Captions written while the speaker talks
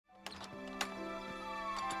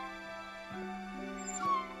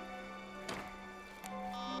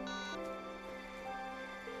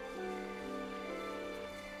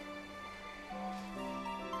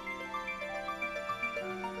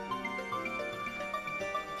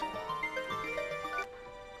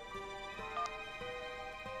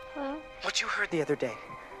What you heard the other day,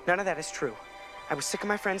 none of that is true. I was sick of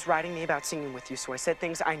my friends writing me about singing with you, so I said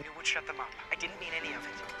things I knew would shut them up. I didn't mean any of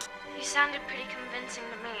it. You sounded pretty convincing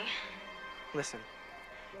to me. Listen,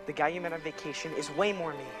 the guy you met on vacation is way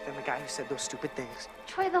more me than the guy who said those stupid things.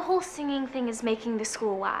 Troy, the whole singing thing is making the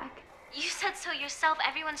school whack. You said so yourself.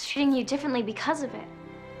 Everyone's treating you differently because of it.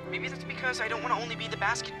 Maybe that's because I don't want to only be the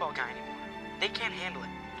basketball guy anymore. They can't handle it.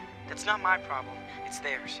 That's not my problem. It's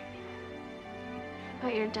theirs.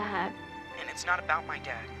 But your dad. And it's not about my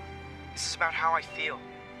dad. This is about how I feel.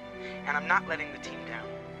 And I'm not letting the team down.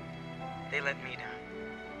 They let me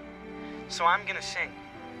down. So I'm gonna sing.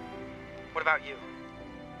 What about you?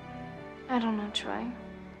 I don't know, Troy.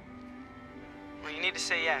 Well, you need to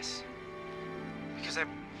say yes. Because I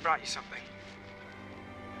brought you something.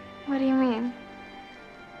 What do you mean?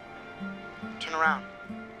 Turn around.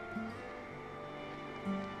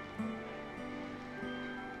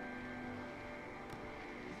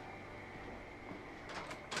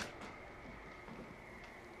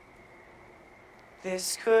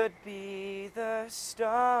 This could be the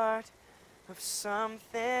start of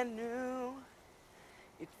something new.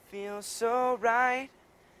 It feels so right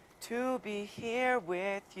to be here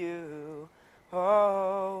with you.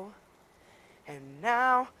 Oh, and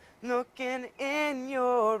now looking in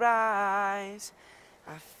your eyes,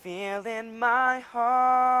 I feel in my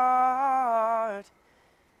heart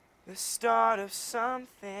the start of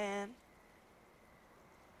something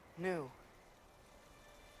new.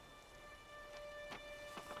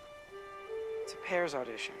 It's a pairs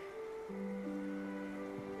audition.